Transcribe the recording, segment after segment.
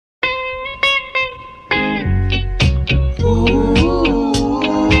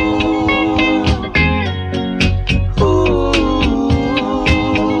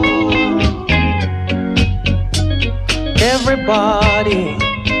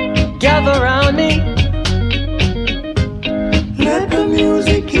gather around me. Let the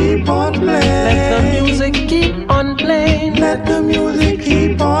music keep on playing. Let the music keep on playing. Let the music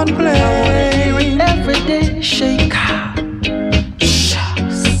keep on playing. I wanna hear it every day. Shake,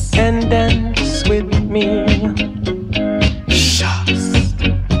 shucks, and dance with me. Shucks.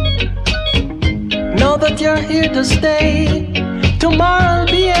 Know that you're here to stay. Tomorrow'll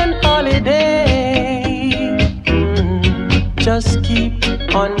be an holiday. Just keep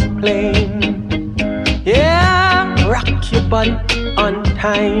on playing. Yeah, rock your body on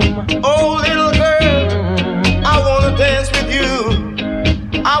time. Oh, little girl, I wanna dance with you.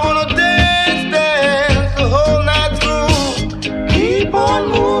 I wanna dance, dance the whole night through. Keep on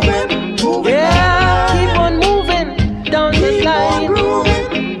moving, moving. Yeah, keep on moving down the line. Keep on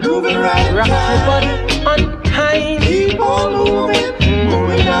grooving, grooving right in rock time. your body on time. Keep on moving,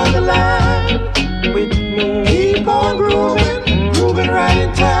 moving down the line with me. Keep on grooving, grooving right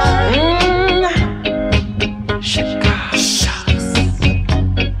in time. Shake, shucks,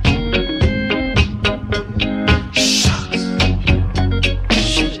 shucks,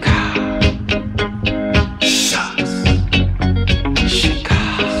 shake, shucks, shake.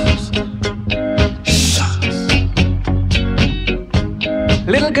 shucks.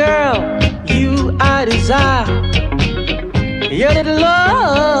 Little girl, you I desire. Your little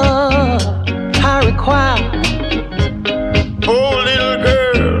love I require. Oh, little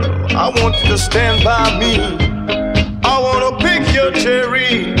girl, I want you to stand by me. I want to pick your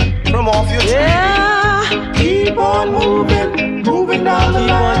cherry from off your tree. Yeah, Keep on moving, moving down the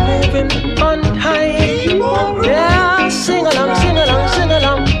keep on line. moving on time. Keep on grooving, Yeah, sing along, sing along.